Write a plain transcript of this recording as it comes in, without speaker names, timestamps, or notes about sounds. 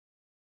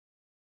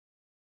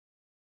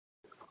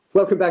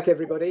Welcome back,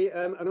 everybody.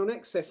 And our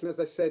next session, as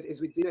I said, is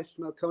with Dinesh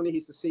Malkani.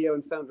 He's the CEO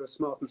and founder of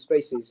Smart and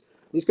Spaces.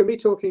 He's going to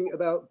be talking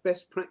about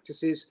best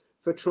practices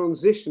for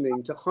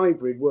transitioning to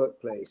hybrid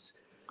workplace.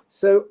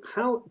 So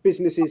how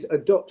businesses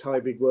adopt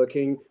hybrid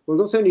working will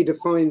not only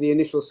define the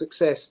initial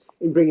success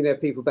in bringing their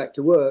people back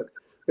to work,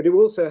 but it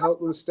will also help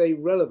them stay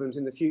relevant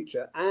in the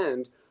future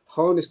and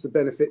harness the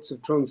benefits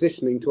of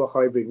transitioning to a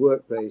hybrid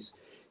workplace.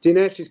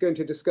 Dinesh is going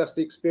to discuss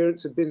the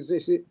experience of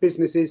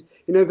businesses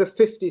in over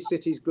 50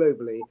 cities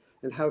globally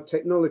and how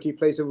technology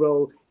plays a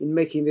role in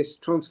making this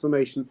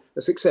transformation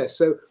a success.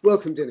 So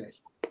welcome, Dinesh.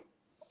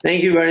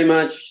 Thank you very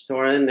much,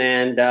 Thorin.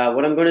 And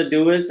what I'm going to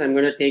do is I'm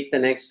going to take the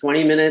next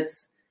 20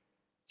 minutes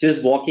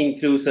just walking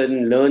through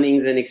certain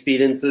learnings and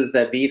experiences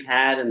that we've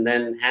had and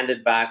then hand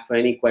it back for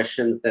any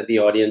questions that the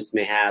audience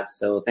may have.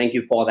 So thank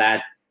you for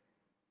that.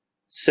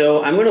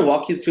 So I'm going to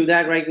walk you through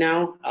that right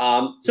now.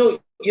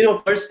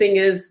 First thing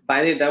is, by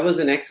the way, that was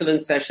an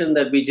excellent session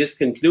that we just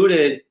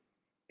concluded.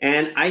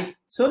 And I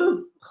sort of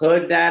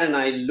heard that and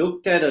I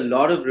looked at a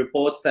lot of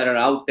reports that are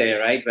out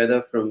there, right?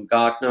 Whether from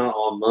Gartner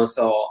or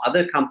Mercer or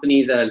other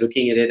companies that are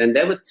looking at it. And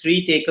there were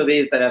three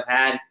takeaways that I've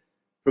had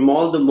from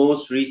all the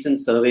most recent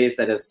surveys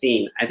that I've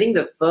seen. I think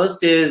the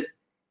first is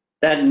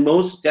that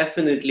most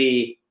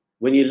definitely,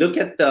 when you look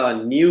at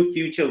the new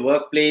future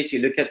workplace, you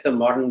look at the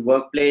modern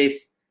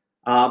workplace,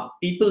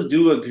 people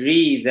do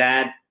agree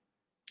that,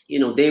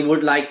 they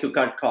would like to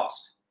cut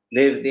costs.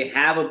 They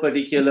have a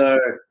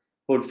particular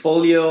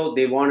portfolio.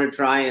 They want to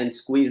try and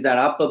squeeze that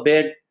up a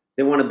bit.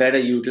 They want to better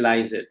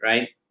utilize it,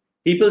 right?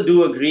 People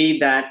do agree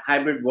that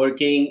hybrid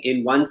working,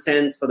 in one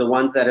sense, for the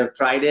ones that have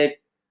tried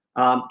it,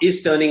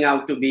 is turning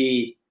out to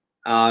be,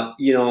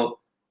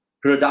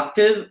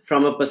 productive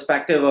from a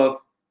perspective of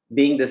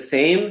being the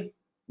same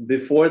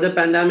before the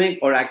pandemic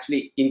or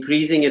actually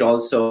increasing it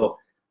also.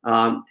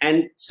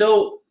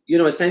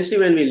 Essentially,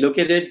 when we look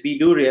at it, we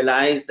do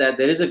realize that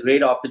there is a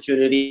great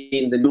opportunity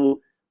in the new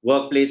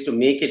workplace to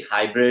make it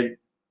hybrid,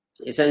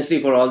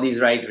 essentially for all these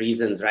right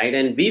reasons, right?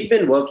 And we've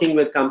been working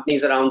with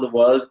companies around the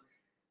world.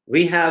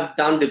 We have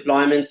done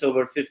deployments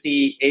over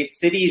 58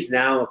 cities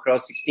now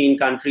across 16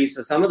 countries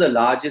for some of the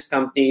largest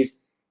companies,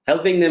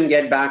 helping them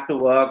get back to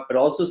work, but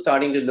also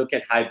starting to look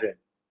at hybrid.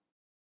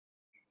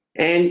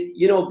 And,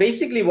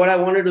 basically what I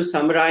wanted to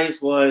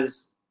summarize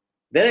was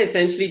there are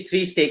essentially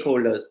three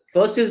stakeholders.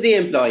 First is the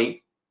employee.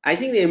 I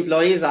think the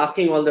employee is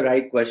asking all the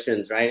right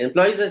questions, right?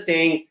 Employees are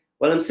saying,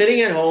 well, I'm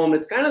sitting at home.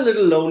 It's kind of a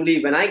little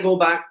lonely. When I go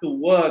back to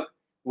work,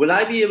 will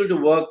I be able to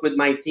work with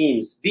my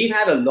teams? We've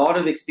had a lot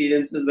of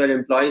experiences where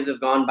employees have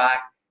gone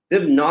back.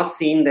 They've not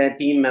seen their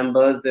team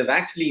members. They've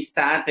actually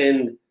sat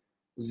in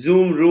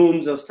Zoom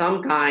rooms of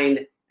some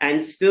kind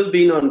and still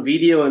been on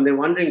video. And they're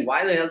wondering,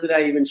 why the hell did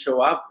I even show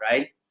up,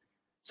 right?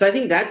 So I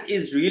think that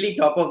is really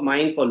top of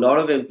mind for a lot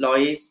of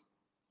employees.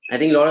 I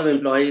think a lot of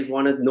employees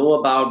want to know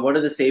about what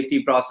are the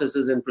safety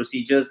processes and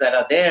procedures that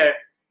are there.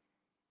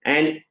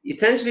 And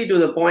essentially to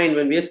the point,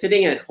 when we're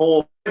sitting at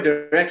home,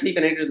 directly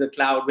connected to the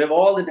cloud, we have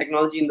all the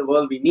technology in the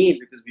world we need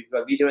because we've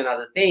got video and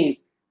other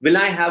things. Will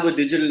I have a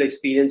digital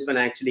experience when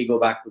I actually go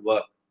back to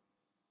work?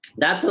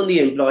 That's on the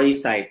employee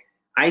side.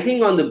 I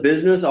think on the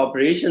business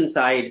operations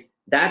side,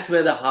 that's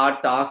where the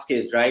hard task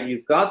is, right?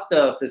 You've got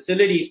the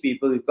facilities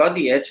people, you've got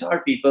the HR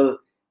people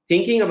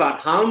thinking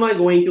about how am I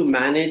going to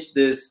manage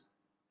this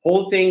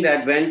whole thing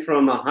that went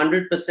from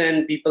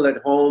 100% people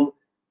at home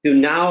to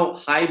now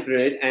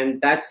hybrid,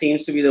 and that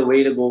seems to be the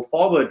way to go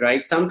forward,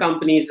 right? Some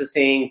companies are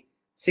saying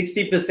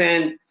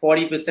 60%,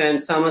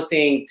 40%, some are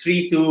saying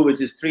 3-2, which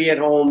is 3 at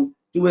home,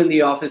 2 in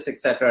the office,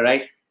 etc.,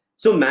 right?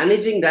 So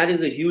managing that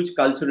is a huge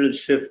cultural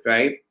shift,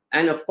 right?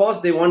 And of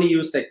course, they want to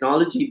use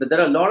technology, but there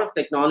are a lot of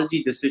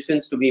technology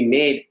decisions to be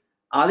made.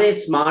 Are there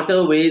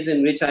smarter ways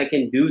in which I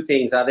can do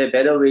things? Are there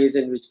better ways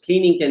in which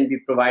cleaning can be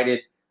provided?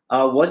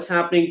 What's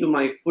happening to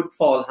my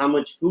footfall? How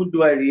much food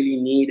do I really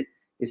need?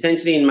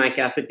 Essentially in my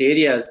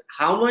cafeterias,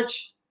 how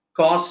much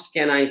cost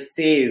can I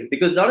save?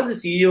 Because a lot of the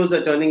CEOs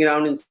are turning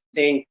around and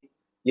saying,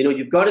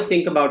 you've got to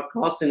think about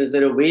cost, and is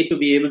there a way to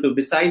be able to,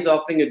 besides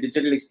offering a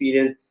digital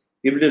experience,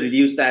 be able to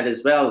reduce that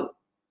as well?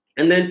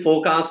 And then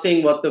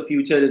forecasting what the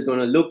future is going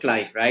to look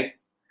like, right?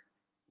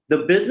 The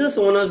business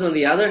owners, on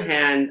the other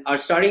hand, are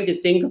starting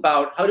to think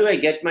about how do I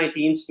get my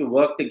teams to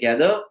work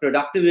together?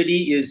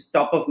 Productivity is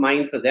top of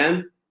mind for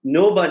them.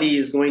 Nobody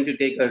is going to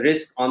take a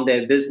risk on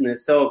their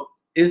business. So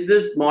is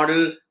this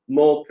model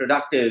more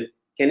productive?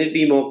 Can it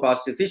be more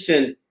cost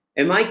efficient?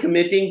 Am I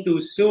committing too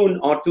soon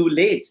or too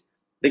late?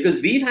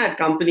 Because we've had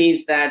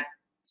companies that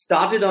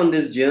started on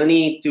this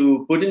journey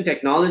to put in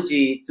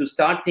technology to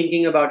start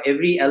thinking about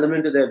every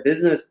element of their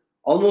business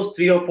almost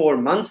 3 or 4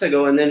 months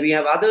ago. And then we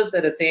have others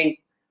that are saying,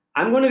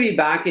 I'm going to be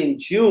back in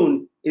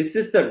June. Is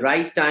this the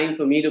right time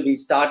for me to be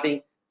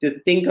starting to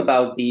think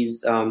about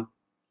these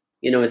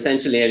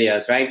essential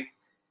areas, right?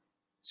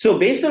 So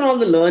based on all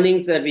the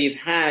learnings that we've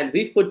had,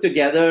 we've put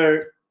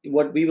together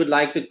what we would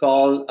like to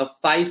call a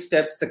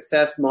 5-step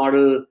success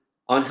model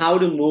on how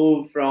to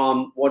move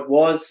from what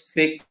was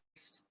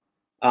fixed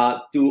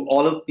to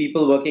all of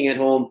people working at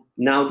home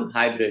now to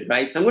hybrid,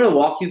 right? So I'm going to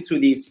walk you through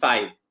these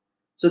 5.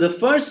 So the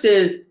first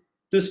is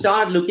to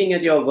start looking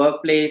at your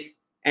workplace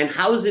and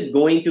how is it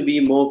going to be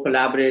more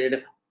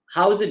collaborative?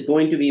 How is it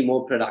going to be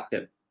more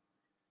productive?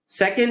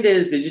 Second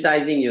is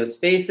digitizing your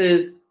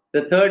spaces.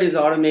 The third is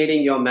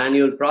automating your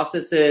manual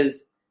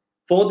processes.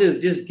 Fourth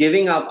is just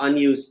giving up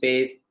unused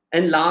space.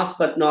 And last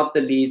but not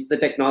the least, the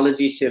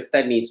technology shift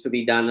that needs to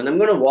be done. And I'm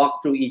going to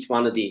walk through each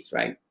one of these,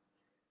 right?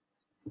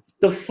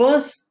 The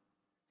first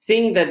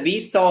thing that we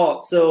saw,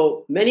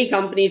 so many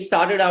companies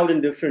started out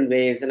in different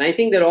ways, and I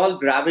think they're all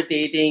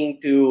gravitating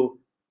to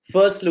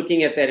first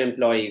looking at their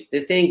employees. They're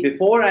saying,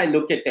 before I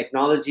look at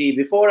technology,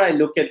 before I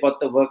look at what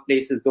the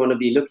workplace is going to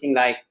be looking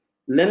like,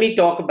 let me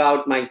talk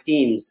about my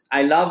teams.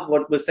 I love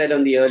what was said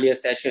on the earlier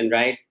session,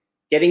 right?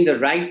 Getting the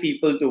right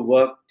people to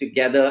work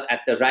together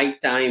at the right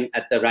time,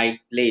 at the right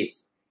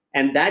place.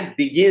 And that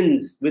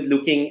begins with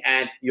looking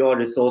at your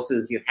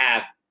resources you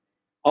have.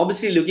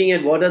 Obviously, looking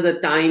at what are the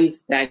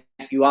times that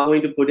you are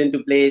going to put into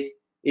place,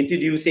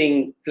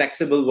 introducing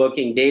flexible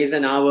working days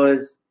and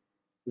hours,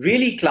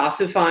 really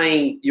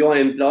classifying your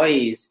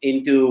employees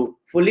into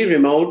fully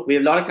remote. We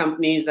have a lot of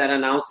companies that are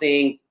now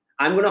saying,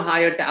 I'm going to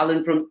hire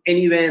talent from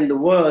anywhere in the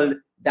world.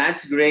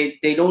 That's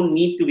great. They don't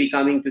need to be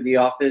coming to the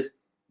office.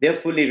 They're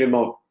fully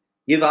remote.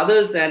 You have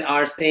others that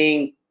are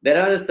saying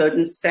there are a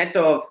certain set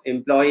of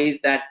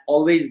employees that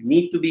always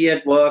need to be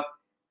at work.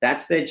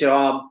 That's their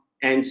job.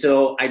 And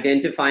so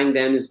identifying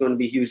them is going to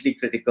be hugely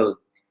critical.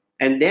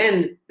 And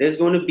then there's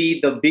going to be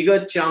the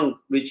bigger chunk,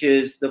 which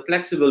is the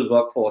flexible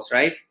workforce,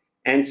 right?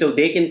 And so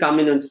they can come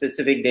in on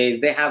specific days.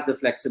 They have the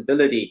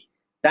flexibility.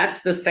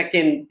 That's the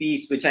second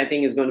piece, which I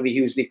think is going to be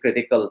hugely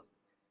critical.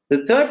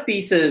 The third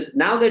piece is,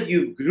 now that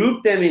you've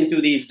grouped them into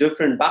these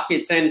different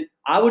buckets, and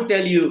I would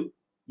tell you,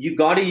 you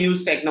got to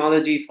use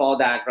technology for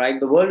that,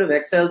 right? The world of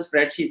Excel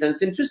spreadsheets. And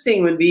it's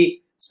interesting, when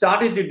we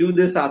started to do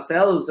this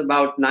ourselves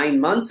about 9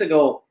 months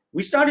ago,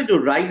 we started to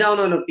write down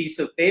on a piece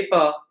of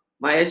paper.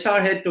 My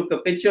HR head took a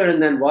picture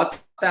and then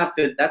WhatsApped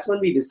it. That's when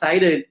we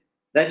decided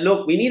that,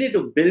 look, we needed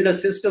to build a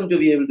system to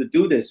be able to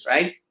do this,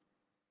 right?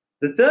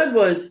 The third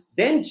was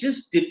then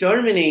just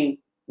determining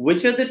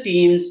which are the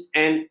teams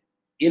and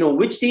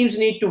which teams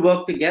need to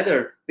work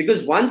together.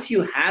 Because once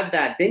you have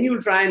that, then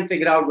you'll try and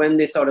figure out when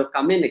they sort of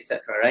come in,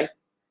 etc., right?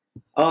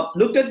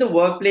 Looked at the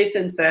workplace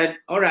and said,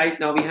 all right,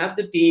 now we have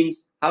the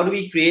teams. How do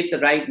we create the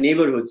right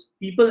neighborhoods?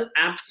 People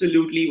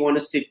absolutely want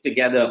to sit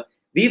together.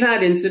 We've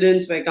had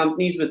incidents where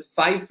companies with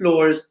 5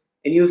 floors,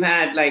 and you've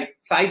had like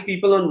 5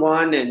 people on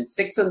one and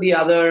 6 on the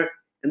other,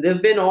 and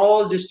they've been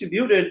all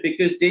distributed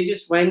because they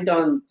just went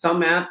on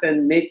some app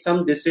and made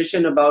some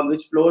decision about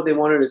which floor they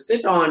wanted to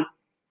sit on.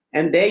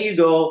 And there you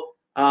go.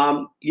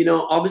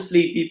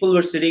 Obviously people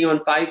were sitting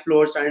on 5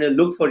 floors trying to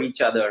look for each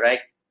other, right?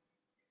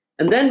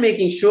 And then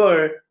making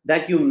sure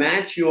that you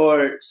match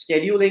your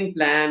scheduling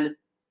plan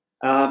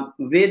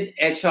with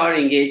HR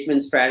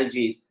engagement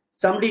strategies.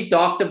 Somebody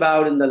talked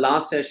about in the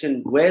last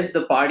session, where's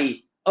the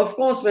party? Of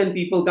course, when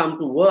people come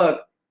to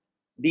work,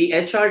 the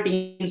HR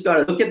team's got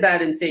to look at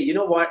that and say, you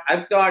know what,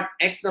 I've got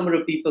X number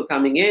of people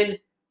coming in.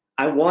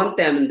 I want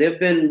them, and they've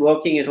been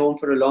working at home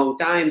for a long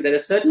time. There are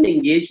certain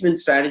engagement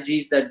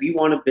strategies that we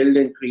want to build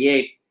and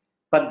create,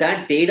 but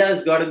that data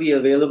has got to be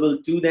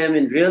available to them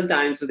in real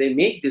time so they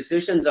make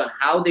decisions on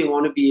how they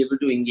want to be able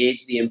to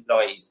engage the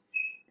employees.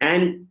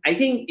 And I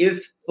think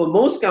for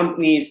most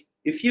companies,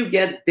 if you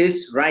get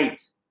this right,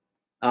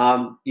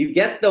 you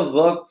get the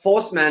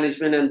workforce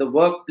management and the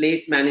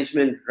workplace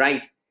management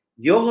right,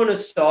 you're going to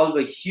solve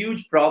a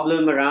huge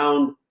problem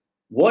around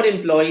what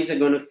employees are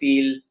going to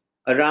feel,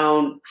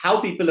 around how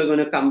people are going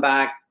to come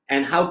back,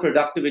 and how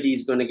productivity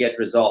is going to get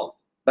resolved.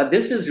 But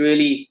this is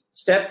really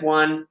step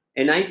one.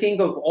 And I think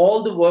of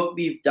all the work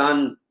we've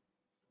done,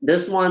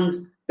 this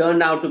one's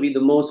turned out to be the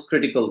most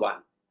critical one.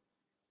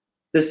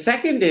 The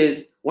second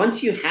is,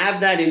 once you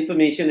have that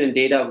information and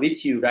data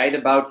with you, right,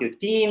 about your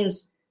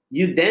teams,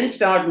 you then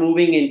start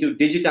moving into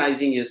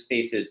digitizing your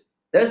spaces.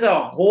 There's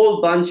a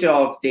whole bunch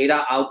of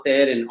data out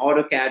there in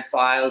AutoCAD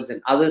files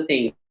and other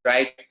things,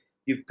 right?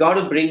 You've got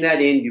to bring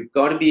that in. You've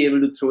got to be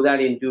able to throw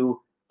that into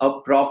a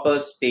proper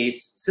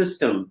space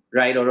system,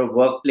 right, or a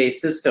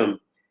workplace system.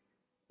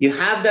 You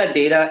have that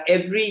data.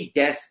 Every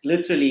desk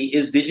literally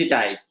is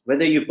digitized,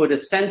 whether you put a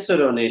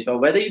sensor on it or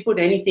whether you put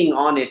anything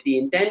on it. The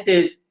intent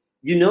is,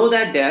 you know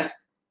that desk,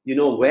 you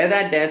know where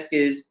that desk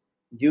is,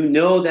 you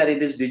know that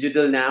it is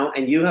digital now,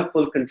 and you have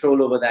full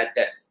control over that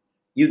desk.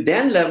 You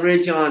then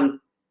leverage on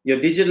your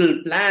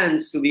digital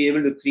plans to be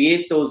able to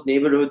create those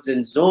neighborhoods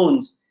and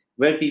zones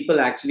where people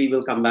actually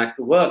will come back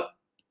to work.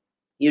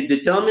 You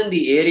determine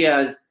the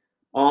areas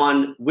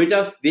on which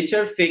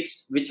are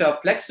fixed, which are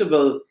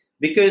flexible,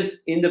 because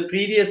in the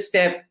previous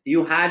step,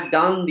 you had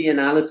done the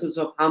analysis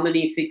of how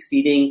many fixed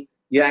seating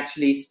you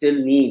actually still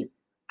need.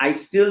 I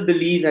still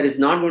believe that it's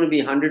not going to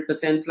be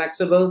 100%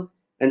 flexible,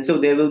 and so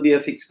there will be a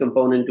fixed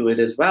component to it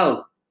as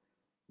well.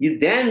 You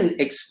then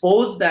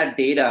expose that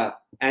data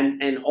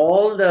and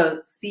all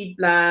the seat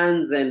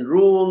plans and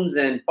rooms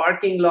and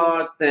parking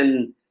lots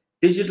and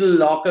digital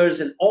lockers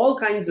and all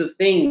kinds of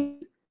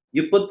things.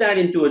 You put that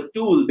into a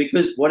tool,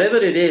 because whatever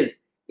it is,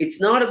 it's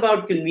not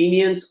about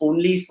convenience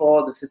only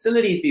for the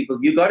facilities people.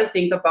 You got to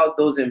think about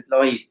those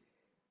employees.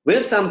 We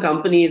have some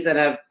companies that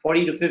have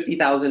 40 to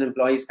 50,000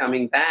 employees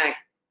coming back.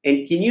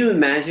 And can you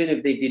imagine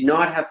if they did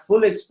not have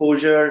full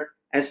exposure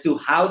as to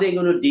how they're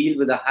going to deal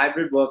with a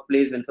hybrid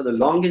workplace when for the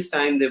longest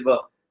time they were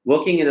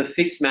working in a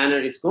fixed manner?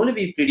 It's going to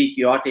be pretty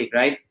chaotic,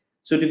 right?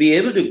 So to be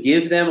able to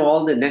give them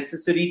all the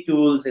necessary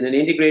tools in an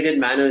integrated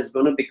manner is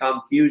going to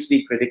become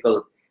hugely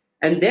critical.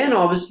 And then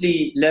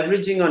obviously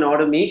leveraging on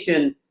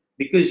automation,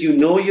 because you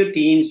know your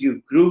teams,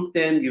 you've grouped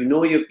them, you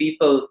know your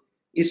people,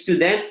 is to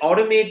then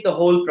automate the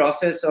whole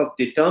process of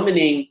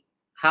determining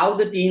how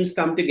the teams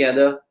come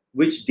together,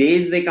 which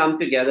days they come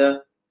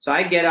together. So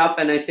I get up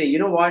and I say, you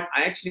know what,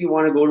 I actually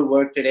want to go to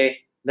work today.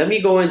 Let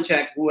me go and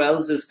check who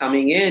else is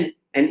coming in.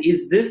 And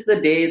is this the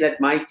day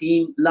that my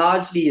team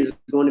largely is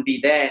going to be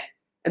there?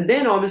 And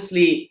then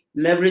obviously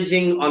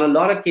leveraging on a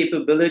lot of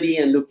capability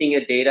and looking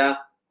at data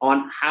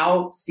on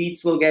how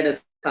seats will get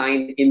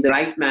assigned in the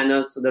right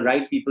manner so the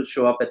right people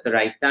show up at the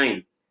right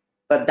time.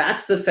 But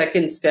that's the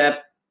second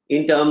step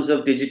in terms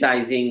of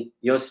digitizing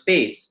your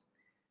space.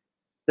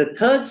 The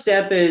third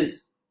step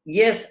is,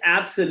 yes,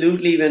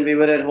 absolutely, when we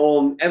were at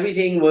home,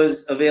 everything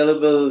was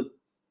available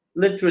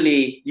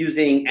literally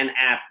using an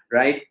app,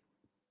 right?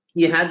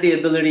 You had the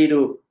ability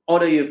to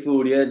order your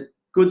food, you had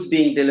goods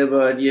being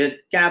delivered, you had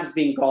cabs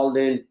being called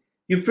in.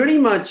 You pretty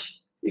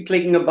much, you're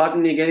clicking a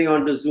button, you're getting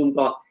onto a Zoom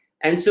call.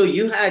 And so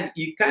you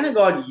kind of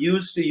got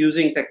used to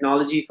using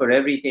technology for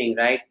everything,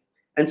 right?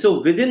 And so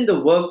within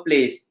the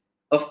workplace,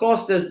 of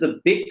course, there's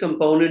the big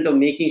component of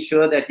making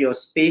sure that your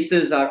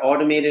spaces are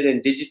automated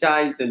and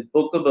digitized and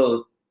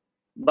bookable.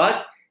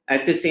 But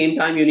at the same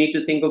time, you need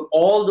to think of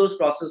all those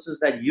processes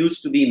that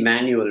used to be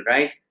manual,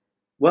 right?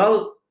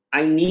 Well,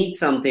 I need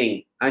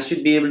something. I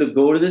should be able to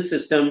go to the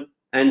system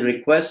and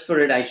request for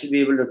it. I should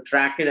be able to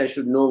track it. I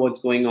should know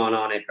what's going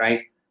on it,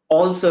 right?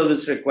 All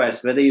service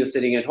requests, whether you're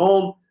sitting at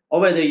home or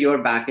whether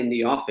you're back in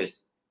the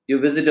office, your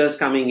visitors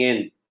coming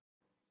in.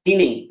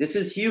 Cleaning, this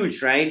is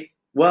huge, right?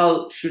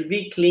 Well, should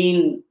we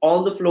clean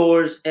all the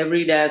floors,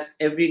 every desk,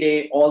 every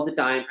day, all the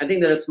time? I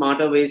think there are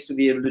smarter ways to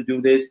be able to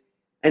do this,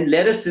 and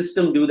let a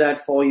system do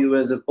that for you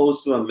as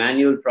opposed to a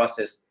manual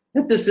process.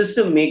 Let the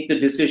system make the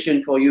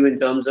decision for you in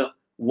terms of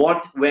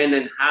what, when,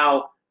 and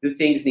how do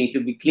things need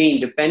to be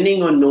cleaned,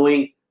 depending on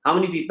knowing how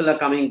many people are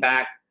coming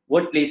back,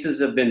 what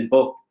places have been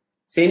booked.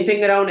 Same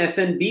thing around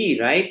F&B,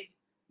 right?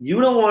 You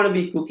don't want to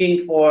be cooking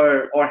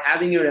for or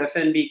having your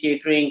F&B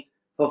catering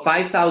for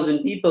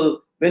 5,000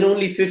 people when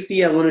only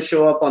 50 are going to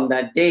show up on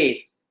that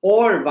day,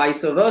 or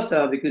vice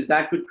versa, because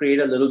that could create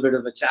a little bit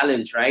of a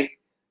challenge, right?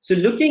 So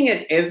looking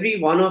at every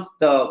one of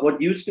the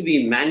what used to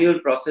be manual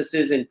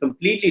processes and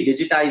completely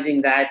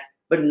digitizing that,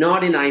 but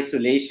not in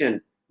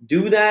isolation.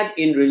 Do that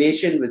in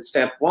relation with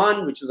step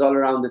one, which is all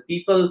around the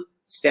people,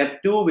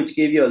 step two, which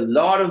gave you a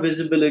lot of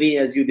visibility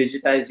as you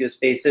digitize your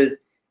spaces.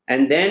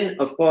 And then,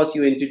 of course,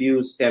 you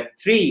introduce step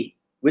three,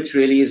 which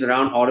really is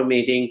around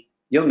automating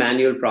your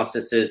manual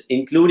processes,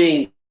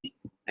 including,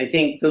 I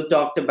think Phil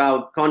talked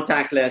about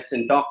contactless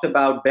and talked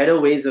about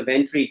better ways of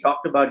entry,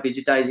 talked about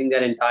digitizing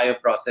that entire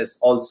process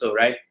also,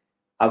 right?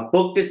 I've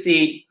booked a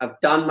seat, I've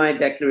done my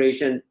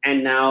declarations,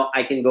 and now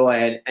I can go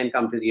ahead and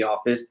come to the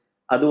office.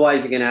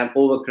 Otherwise, you're going to have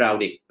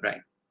overcrowding,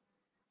 right?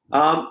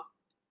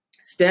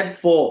 Step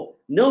four,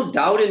 no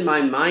doubt in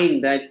my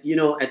mind that, you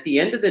know, at the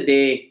end of the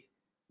day,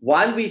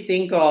 while we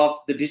think of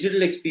the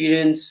digital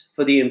experience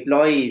for the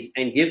employees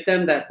and give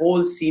them that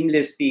whole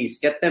seamless piece,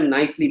 get them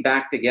nicely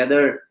back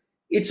together,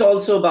 it's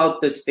also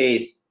about the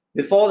space.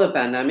 Before the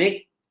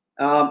pandemic,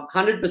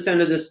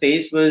 100% of the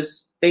space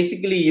was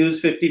basically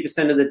used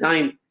 50% of the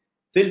time.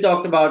 Phil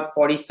talked about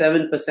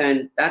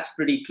 47%. That's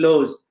pretty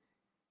close.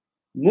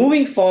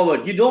 Moving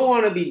forward, you don't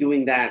want to be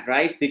doing that,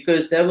 right?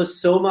 Because there was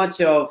so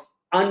much of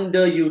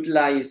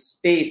underutilized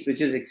space,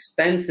 which is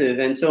expensive.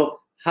 And so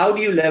how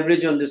do you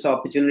leverage on this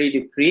opportunity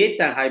to create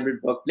that hybrid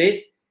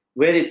workplace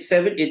where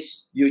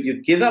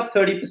you give up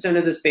 30%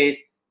 of the space,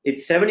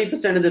 it's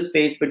 70% of the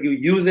space, but you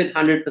use it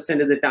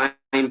 100% of the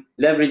time,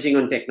 leveraging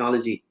on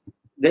technology.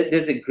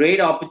 There's a great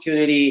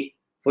opportunity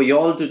for you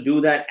all to do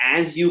that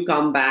as you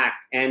come back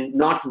and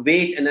not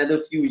wait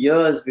another few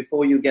years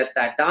before you get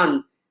that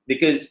done,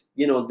 because,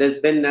 you know, there's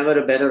been never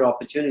a better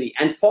opportunity.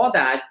 And for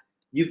that,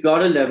 you've got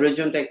to leverage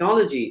on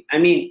technology. I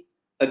mean,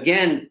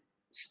 again,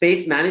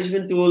 space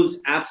management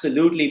tools,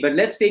 absolutely, but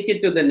let's take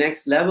it to the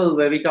next level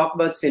where we talk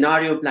about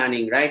scenario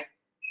planning, right?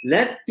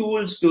 Let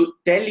tools to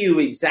tell you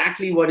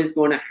exactly what is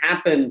going to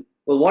happen.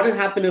 Well, what will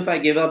happen if I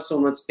give up so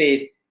much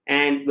space?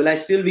 And will I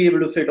still be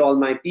able to fit all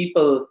my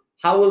people?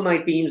 How will my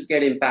teams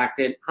get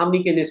impacted? How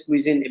many can I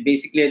squeeze in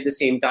basically at the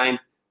same time?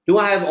 Do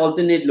I have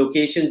alternate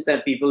locations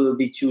that people will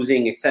be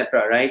choosing,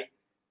 etc., right?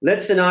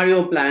 Let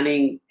scenario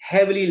planning,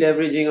 heavily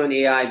leveraging on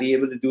AI, be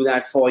able to do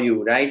that for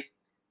you, right?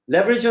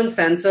 Leverage on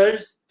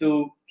sensors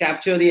to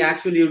capture the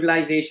actual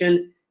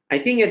utilization. I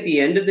think at the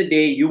end of the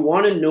day, you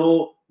want to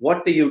know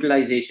what the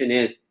utilization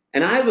is.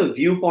 And I have a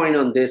viewpoint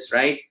on this,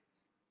 right?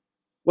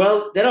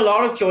 Well, there are a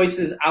lot of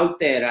choices out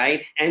there,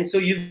 right? And so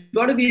you've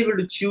got to be able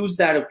to choose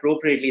that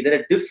appropriately. There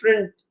are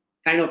different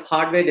kind of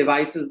hardware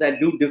devices that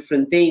do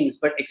different things,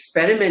 but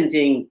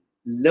experimenting,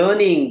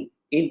 learning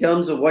in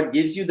terms of what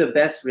gives you the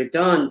best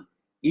return,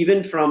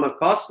 even from a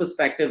cost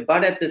perspective,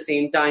 but at the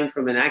same time,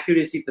 from an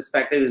accuracy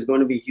perspective, is going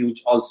to be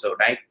huge also,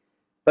 right?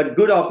 But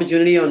good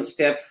opportunity on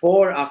step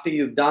 4 after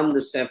you've done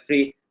the step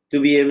 3 to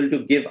be able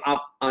to give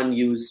up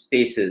unused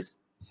spaces.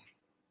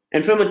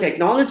 And from a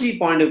technology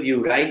point of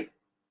view, right,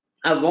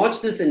 I've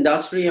watched this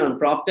industry on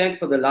PropTech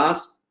for the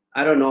last,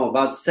 I don't know,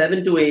 about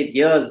 7 to 8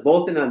 years,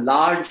 both in a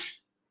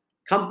large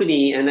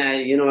company and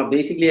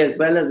basically as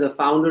well as a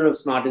founder of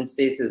Smart In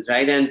Spaces,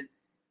 right? And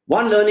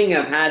one learning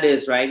I've had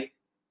is, right,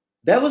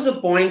 there was a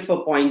point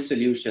for point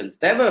solutions.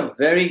 There were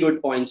very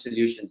good point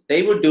solutions.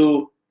 They would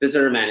do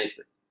visitor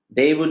management.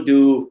 They would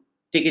do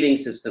ticketing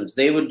systems.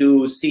 They would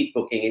do seat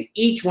booking. And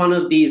each one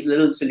of these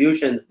little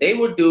solutions, they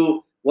would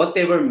do what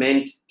they were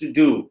meant to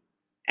do.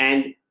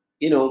 And,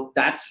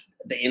 that's,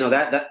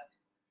 that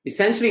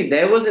essentially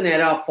there was an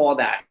era for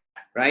that,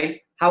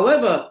 right?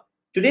 However,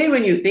 today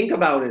when you think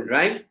about it,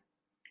 right,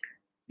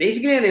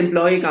 basically an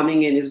employee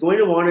coming in is going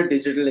to want a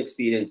digital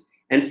experience.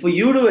 And for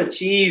you to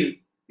achieve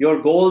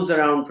your goals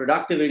around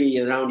productivity,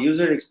 around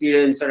user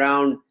experience,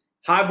 around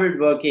hybrid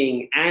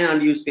working and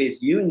unused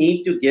space, you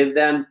need to give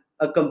them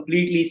a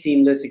completely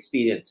seamless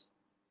experience.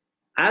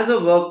 As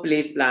a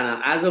workplace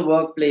planner, as a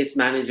workplace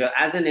manager,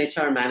 as an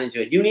HR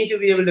manager, you need to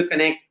be able to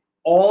connect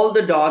all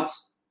the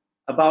dots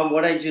about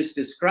what I just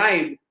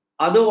described.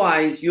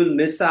 Otherwise, you'll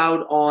miss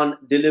out on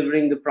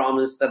delivering the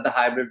promise that the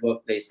hybrid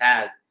workplace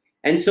has.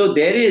 And so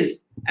there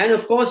is, and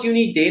of course, you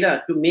need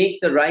data to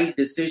make the right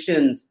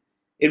decisions.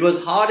 It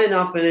was hard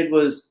enough when it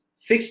was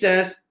fixed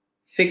desks,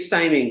 fixed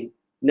timings.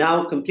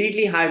 Now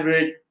completely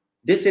hybrid,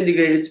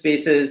 disintegrated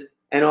spaces,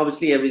 and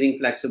obviously everything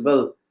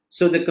flexible.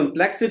 So the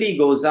complexity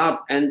goes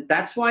up. And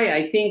that's why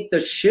I think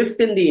the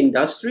shift in the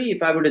industry,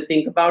 if I were to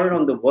think about it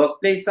on the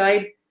workplace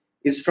side,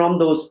 is from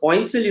those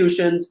point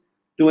solutions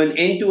to an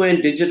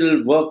end-to-end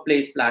digital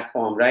workplace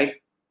platform, right?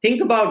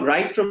 Think about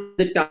right from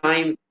the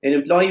time an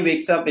employee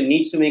wakes up and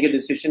needs to make a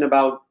decision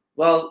about,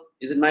 well,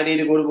 is it my day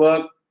to go to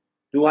work?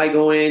 Do I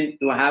go in?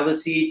 Do I have a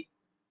seat?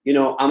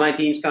 Are my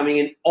teams coming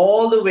in?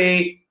 All the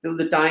way till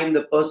the time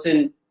the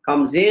person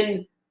comes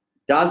in,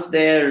 does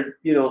their,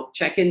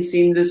 check-in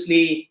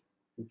seamlessly,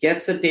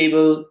 gets a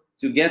table,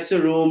 gets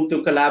a room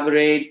to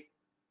collaborate,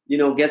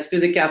 gets to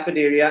the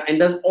cafeteria and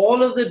does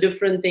all of the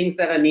different things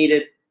that are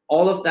needed,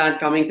 all of that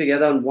coming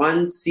together on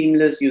one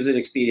seamless user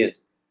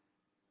experience.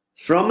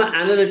 From an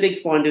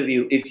analytics point of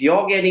view, if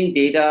you're getting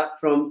data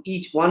from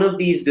each one of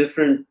these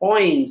different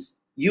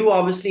points, you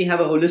obviously have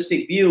a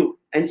holistic view.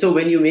 And so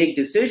when you make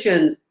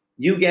decisions,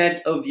 you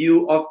get a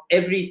view of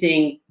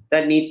everything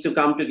that needs to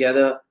come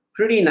together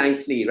pretty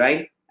nicely,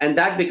 right? And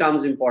that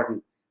becomes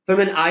important. From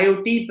an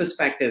IoT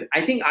perspective,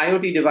 I think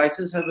IoT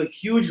devices have a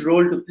huge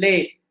role to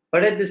play.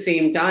 But at the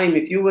same time,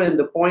 if you were in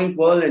the point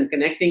world and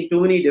connecting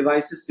too many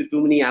devices to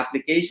too many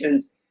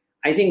applications,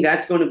 I think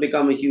that's going to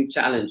become a huge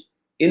challenge.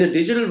 In a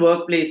digital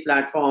workplace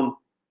platform,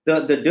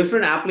 the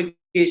different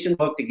applications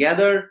work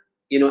together,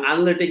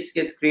 analytics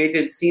gets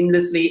created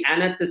seamlessly,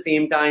 and at the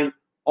same time,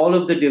 all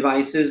of the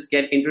devices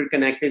get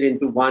interconnected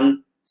into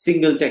one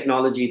single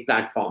technology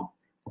platform.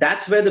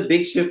 That's where the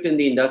big shift in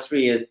the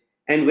industry is.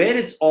 And where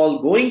it's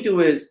all going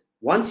to is,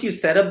 once you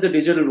set up the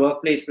digital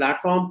workplace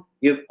platform,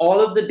 you have all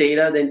of the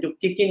data then to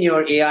kick in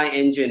your AI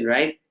engine,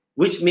 right?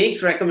 Which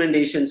makes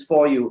recommendations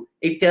for you.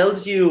 It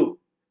tells you,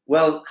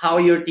 well, how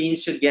your team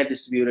should get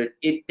distributed.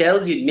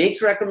 It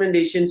makes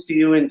recommendations to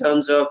you in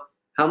terms of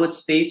how much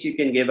space you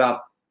can give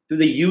up. To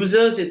the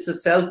users, it's a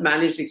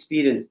self-managed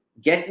experience.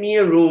 Get me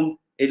a room.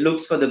 It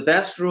looks for the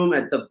best room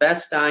at the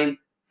best time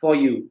for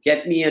you.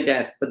 Get me a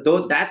desk. But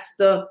though that's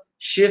the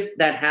shift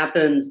that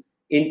happens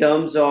in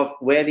terms of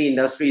where the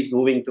industry is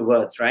moving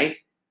towards, right?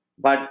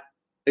 But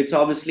it's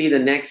obviously the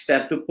next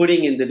step to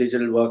putting in the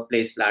digital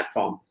workplace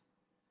platform.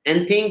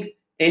 And think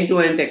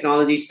end-to-end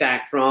technology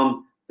stack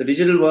from the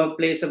digital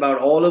workplace about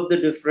all of the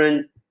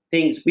different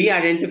things. We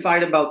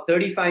identified about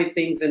 35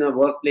 things in a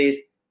workplace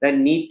that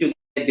need to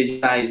get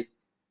digitized.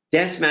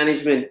 Desk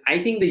management,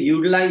 I think the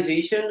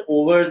utilization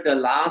over the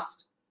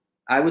last,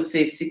 I would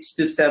say 6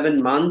 to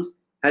 7 months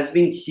has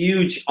been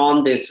huge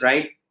on this,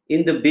 right?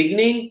 In the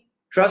beginning,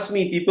 trust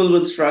me, people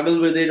will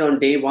struggle with it on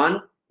day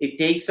one. It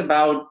takes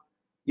about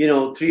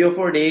 3 or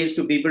 4 days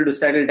to people to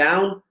settle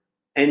down.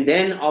 And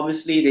then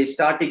obviously they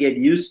start to get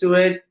used to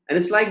it. And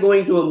it's like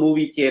going to a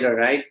movie theater,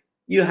 right?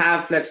 You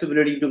have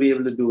flexibility to be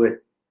able to do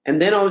it.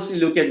 And then obviously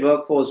look at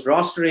workforce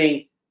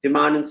rostering,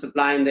 demand and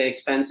supply, and the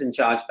expense and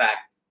chargeback.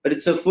 But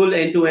it's a full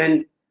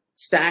end-to-end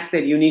stack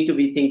that you need to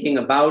be thinking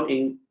about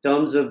in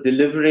terms of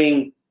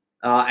delivering.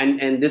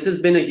 And this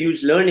has been a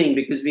huge learning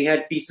because we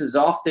had pieces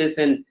of this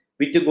and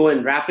we had to go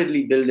and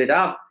rapidly build it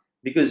up,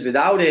 because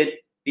without it,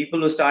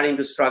 people were starting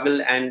to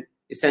struggle and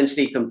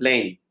essentially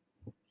complain.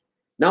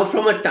 Now,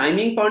 from a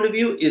timing point of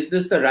view, is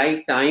this the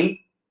right time?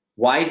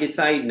 Why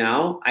decide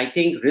now? I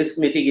think risk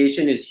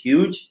mitigation is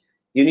huge.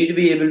 You need to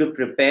be able to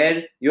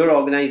prepare your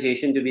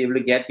organization to be able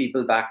to get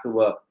people back to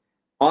work.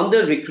 On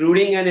the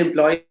recruiting and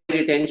employee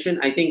retention,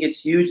 I think it's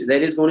huge.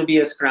 There is going to be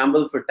a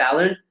scramble for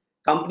talent.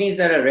 Companies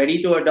that are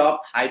ready to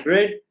adopt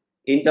hybrid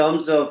in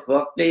terms of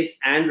workplace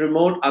and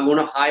remote are going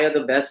to hire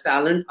the best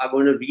talent, are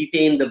going to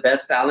retain the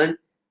best talent.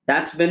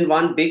 That's been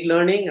one big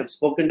learning. I've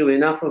spoken to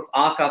enough of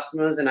our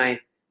customers, and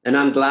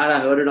I'm glad I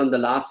heard it on the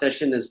last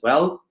session as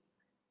well.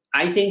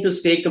 I think to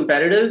stay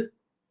competitive,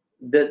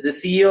 the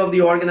CEO of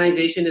the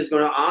organization is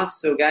going to ask,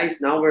 so guys,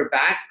 now we're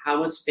back. How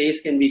much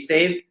space can we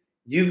save?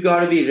 You've got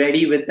to be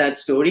ready with that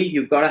story.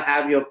 You've got to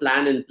have your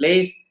plan in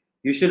place.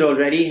 You should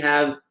already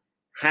have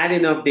had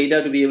enough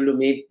data to be able to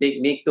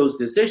make those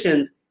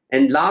decisions.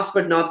 And last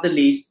but not the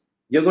least,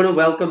 you're going to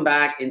welcome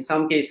back, in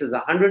some cases,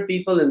 100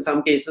 people, in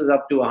some cases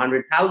up to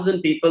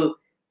 100,000 people.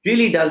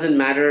 Really doesn't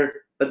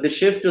matter. But the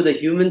shift to the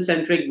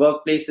human-centric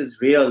workplace is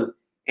real.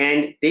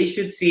 And they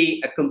should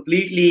see a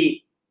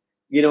completely,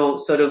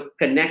 sort of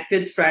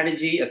connected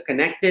strategy, a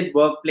connected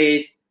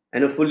workplace,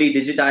 and a fully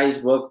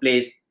digitized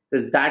workplace,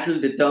 because that will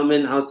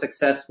determine how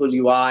successful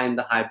you are in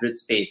the hybrid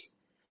space.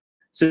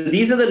 So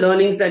these are the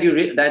learnings that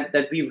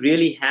that we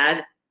really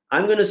had.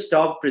 I'm going to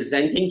stop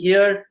presenting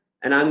here,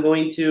 and I'm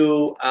going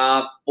to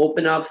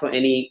open up for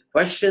any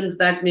questions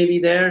that may be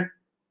there.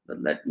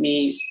 But let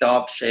me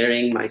stop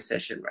sharing my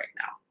session right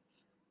now.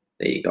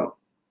 There you go.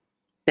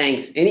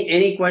 Thanks.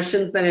 Any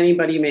questions that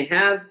anybody may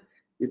have,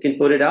 you can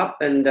put it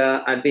up, and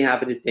I'd be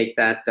happy to take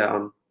that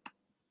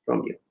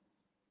from you.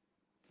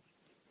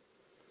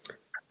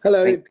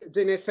 Hello,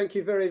 Dinesh. Thank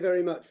you very,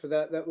 very much for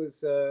that. That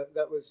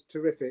was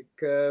terrific.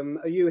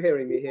 Are you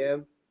hearing me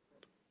here?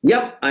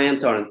 Yep, I am,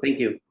 Torrent. Thank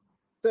you.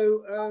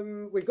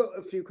 So we've got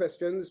a few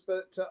questions,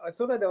 but I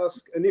thought I'd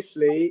ask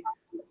initially,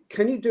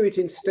 can you do it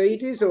in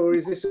stages, or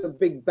is this a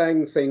big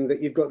bang thing that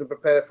you've got to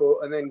prepare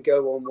for and then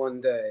go on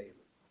one day?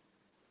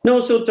 No,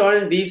 so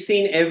Torrent, we've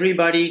seen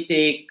everybody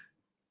take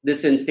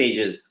this in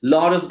stages. A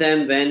lot of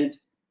them went,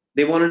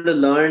 they wanted to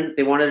learn,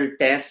 they wanted to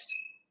test,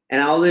 and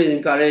I always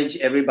encourage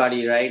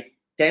everybody, right?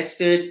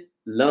 Test it,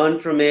 learn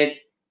from it,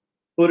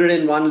 put it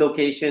in one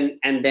location,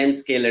 and then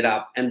scale it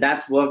up. And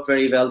that's worked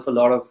very well for a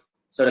lot of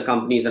sort of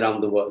companies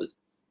around the world.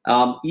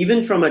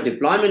 Even from a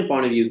deployment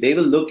point of view, they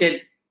will look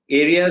at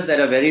areas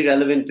that are very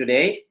relevant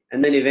today,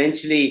 and then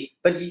eventually,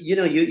 but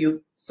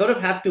you sort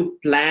of have to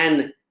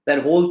plan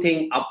that whole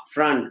thing up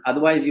front.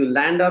 Otherwise, you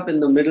land up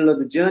in the middle of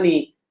the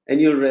journey and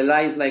you'll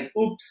realize, like,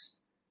 oops,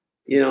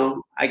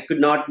 I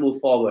could not move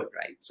forward,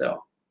 right?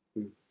 So.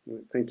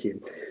 Thank you.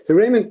 So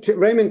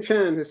Raymond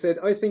Chan has said,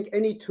 I think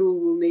any tool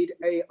will need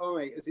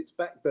AI as its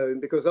backbone,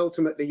 because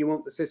ultimately you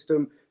want the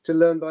system to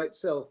learn by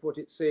itself what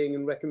it's seeing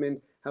and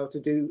recommend how to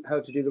do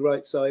the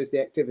right size,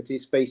 the activity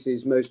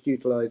spaces most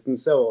utilized, and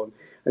so on.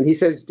 And he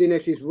says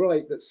Dinesh is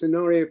right that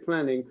scenario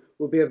planning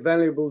will be a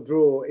valuable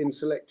draw in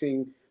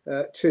selecting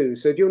two.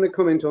 So do you want to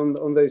comment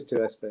on those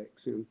two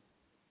aspects?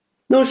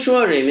 No,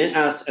 sure, Raymond.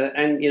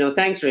 And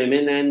thanks,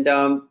 Raymond.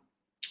 And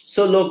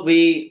so look,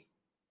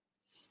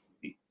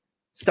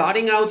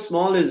 starting out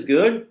small is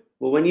good,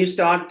 but when you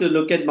start to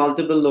look at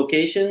multiple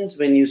locations,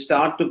 when you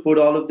start to put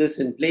all of this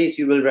in place,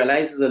 you will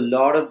realize there's a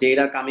lot of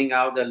data coming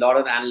out, a lot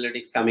of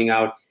analytics coming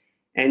out.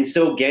 And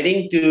so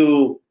getting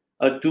to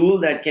a tool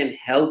that can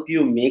help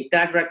you make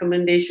that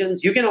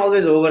recommendations, you can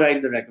always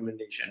override the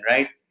recommendation,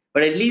 right?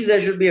 But at least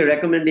there should be a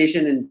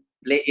recommendation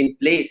in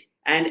place.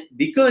 And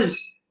because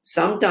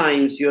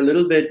sometimes you're a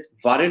little bit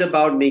worried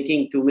about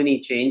making too many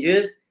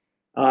changes,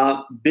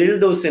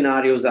 build those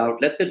scenarios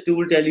out. Let the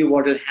tool tell you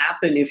what will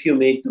happen if you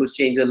make those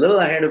changes a little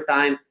ahead of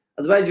time.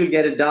 Otherwise, you'll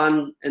get it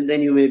done, and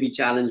then you may be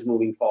challenged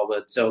moving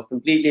forward. So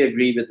completely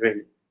agree with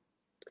Raymond.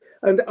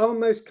 And are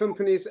most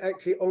companies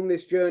actually on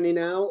this journey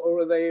now,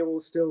 or are they all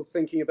still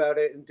thinking about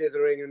it and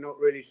dithering and not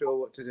really sure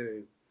what to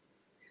do?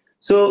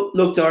 So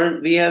look,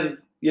 Torrent, we have,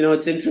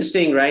 it's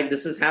interesting, right?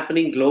 This is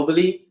happening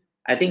globally.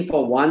 I think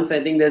for once,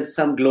 I think there's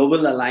some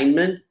global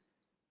alignment.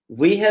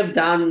 We have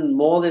done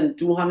more than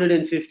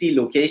 250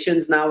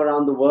 locations now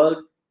around the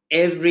world.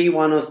 Every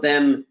one of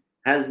them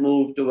has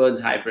moved towards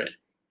hybrid.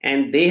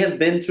 And they have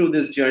been through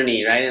this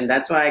journey, right? And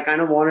that's why I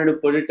kind of wanted to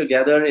put it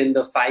together in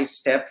the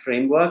 5-step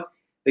framework,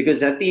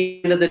 because at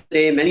the end of the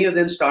day, many of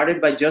them started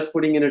by just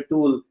putting in a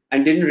tool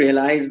and didn't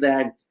realize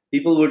that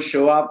people would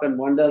show up and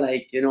wonder,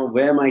 like,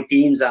 where my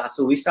teams are.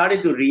 So we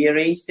started to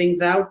rearrange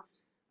things out.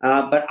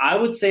 But I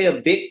would say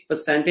a big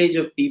percentage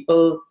of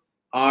people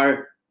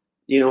are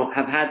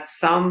have had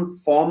some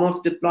form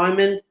of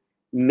deployment.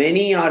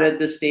 Many are at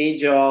the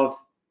stage of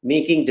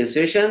making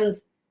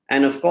decisions.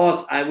 And of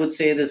course, I would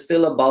say there's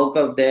still a bulk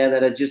of there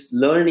that are just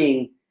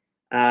learning,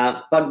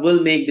 but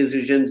will make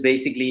decisions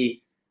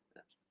basically,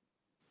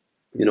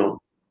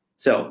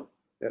 so.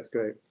 That's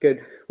great.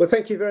 Good. Well,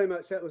 thank you very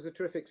much. That was a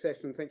terrific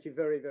session. Thank you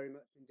very, very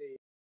much indeed.